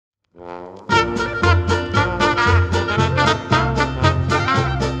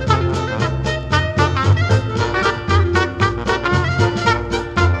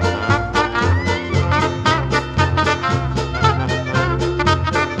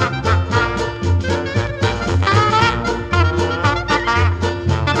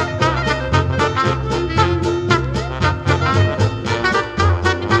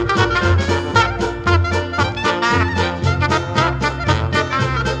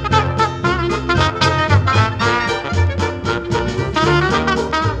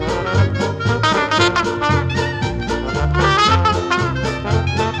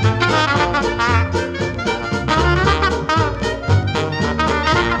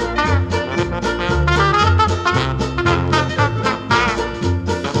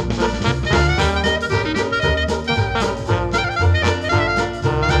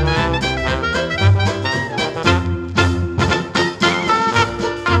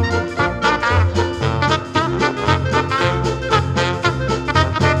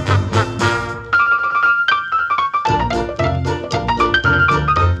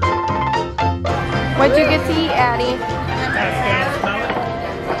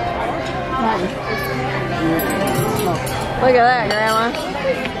Look at that, Grandma.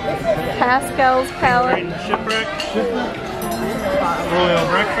 Pascal's palette. Shipwreck. Royal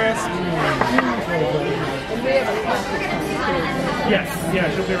breakfast. Yes, yeah,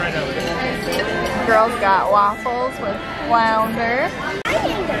 she'll be right over there. Girls got waffles with flounder.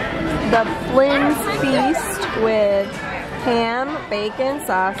 The Flynn's Feast with ham, bacon,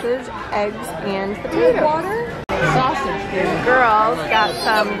 sausage, eggs, and potato water. Sausage. Girls got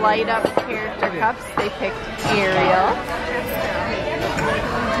some light up character cups. They picked Ariel.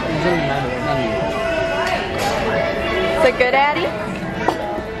 Is it good, Addie?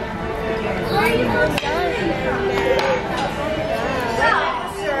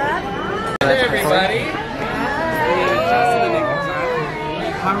 Hey everybody!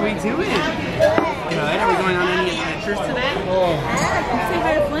 How are we doing? Good. Are we going on any adventures today? Say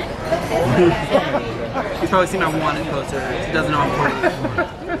hi to Flynn. You've probably seen my wanted poster. She doesn't know I'm playing.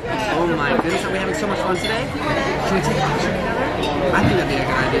 Oh my goodness, are we having so much fun today? Should we take a picture together? I think that'd be a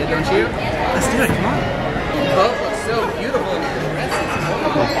good idea, don't you? Let's do it, come on. Both look so beautiful in your dresses.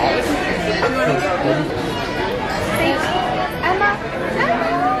 Emma.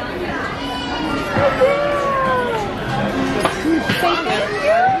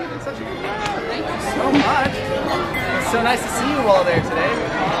 Thank you so much. It's so nice to see you all there today.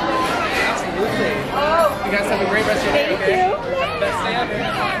 Absolutely. You guys have a great rest of your day, okay? Best day ever.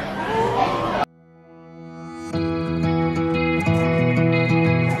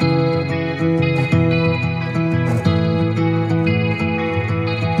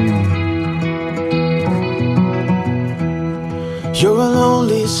 You're a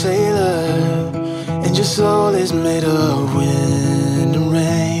lonely sailor, and your soul is made of wind and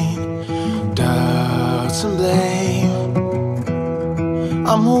rain, doubts and blame.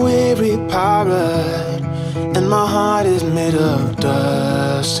 I'm a weary pirate, and my heart is made of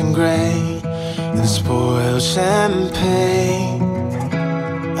dust and grain and spoiled champagne.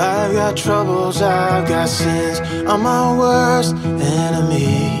 I've got troubles, I've got sins, I'm my worst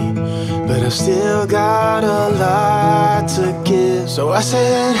enemy, but I've still got a lot to give. So I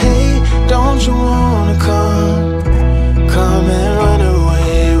said, hey, don't you wanna come and run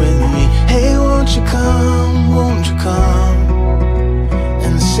away with me? Hey, won't you come, won't you come?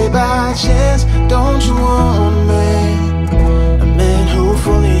 And say by chance, don't you wanna make a man who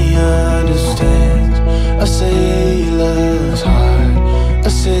fully understands a sailor's heart, a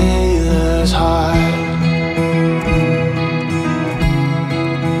sailor's heart.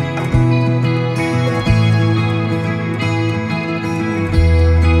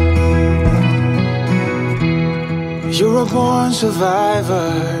 You're a born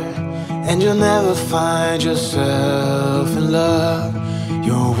survivor, and you'll never find yourself in love.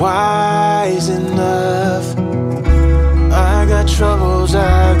 You're wise enough. I got troubles,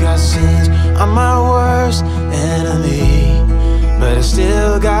 I got sins, I'm my worst enemy, but I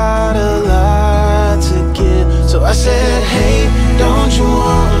still got a lot to give. So I said, hey, don't you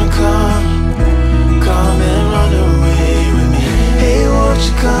wanna come and run away with me? Hey, won't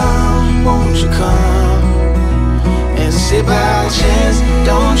you come, won't you come? And say by chance,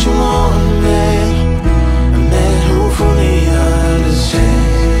 don't you want me, a man who fully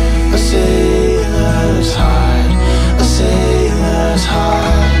understands a sailor's heart, a sailor's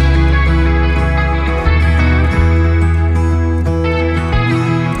heart.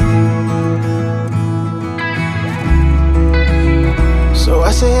 So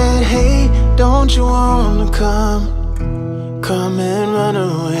I said, hey, don't you wanna come and run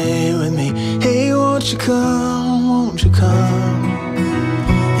away with me? Hey, won't you come, won't you come?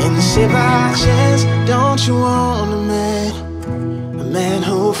 And say by chance, don't you want a man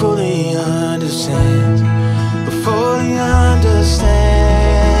who fully understands, who fully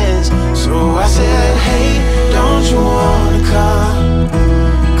understands. So I said, hey, don't you wanna come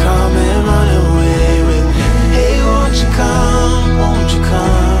and run away with me? Hey, won't you come,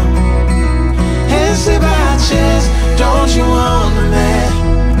 and say by chance, don't you want a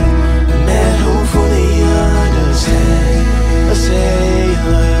man who fully understands a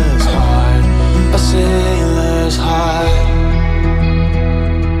sailor's heart, a sailor's heart.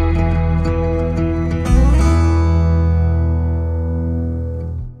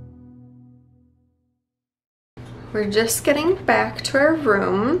 We're just getting back to our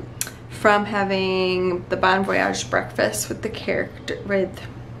room from having the Bon Voyage breakfast with the character,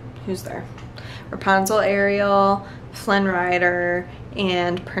 who's there? Rapunzel, Ariel, Flynn Rider,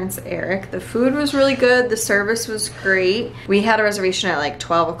 and Prince Eric. The food was really good. The service was great. We had a reservation at like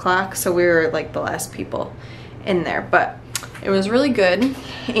 12 o'clock, so we were like the last people in there, but it was really good.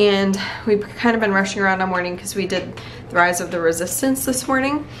 And we've kind of been rushing around all morning because we did the Rise of the Resistance this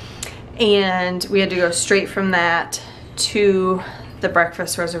morning, and we had to go straight from that to the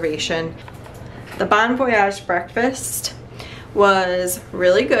breakfast reservation. The Bon Voyage breakfast was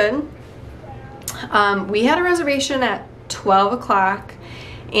really good. We had a reservation at 12 o'clock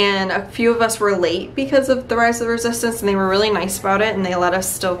and a few of us were late because of the Rise of the Resistance, and they were really nice about it and they let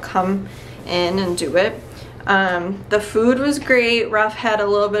us still come in and do it. The food was great. Ruff had a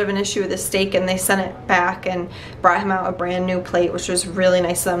little bit of an issue with the steak and they sent it back and brought him out a brand new plate, which was really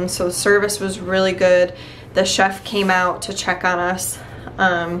nice of them. So the service was really good. The chef came out to check on us.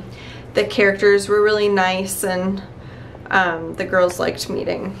 The characters were really nice, and the girls liked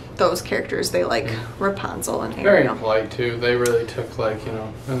meeting those characters. They like Rapunzel and Ariel. Very polite too. They really took, like, you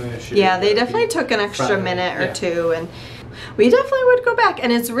know, an issue. Yeah, they definitely took an extra minute or two, and we definitely would go back.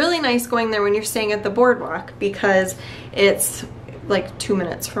 And it's really nice going there when you're staying at the boardwalk because it's like 2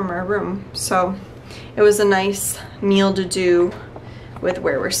 minutes from our room. So it was a nice meal to do with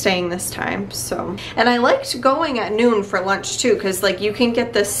where we're staying this time. So, and I liked going at noon for lunch too, because like you can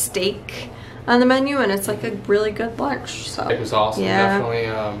get the steak on the menu and it's like a really good lunch. So it was awesome. Yeah.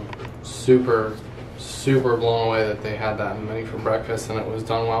 Definitely super blown away that they had that in the menu for breakfast and it was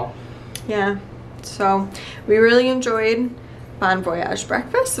done well. Yeah, so we really enjoyed Bon Voyage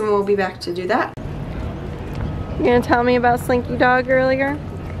breakfast, and we'll be back to do that. You gonna tell me about Slinky Dog earlier?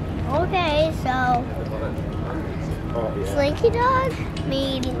 Okay, so Slinky Dog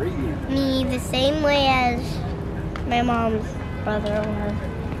made me the same way as my mom's brother or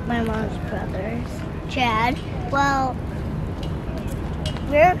my mom's brother's Chad. Well,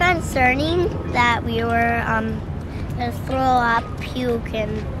 we were concerning that we were gonna throw up, puke,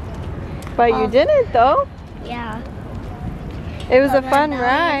 and But you didn't though. yeah. It was But a my fun belly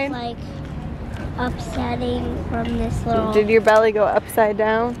ride. is, like upsetting from this little. Did your belly go upside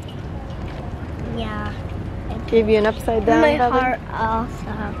down? Yeah. Gave you an upside down My belly? heart also.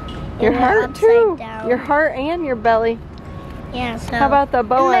 Your And heart upside too. down. Your heart and your belly. Yeah, so. How about the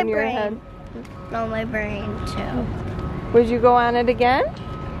bow and my on your brain. head? No, my brain too. Would you go on it again?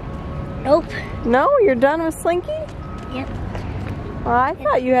 Nope. No, you're done with Slinky? Yep. Well, I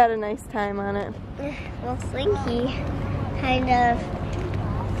thought you had a nice time on it. Well, Slinky kind of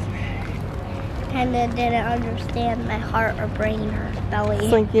didn't understand my heart or brain or belly.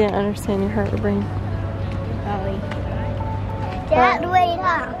 Slinky didn't understand your heart or brain. Belly. Dad, wait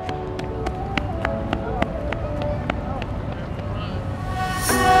up.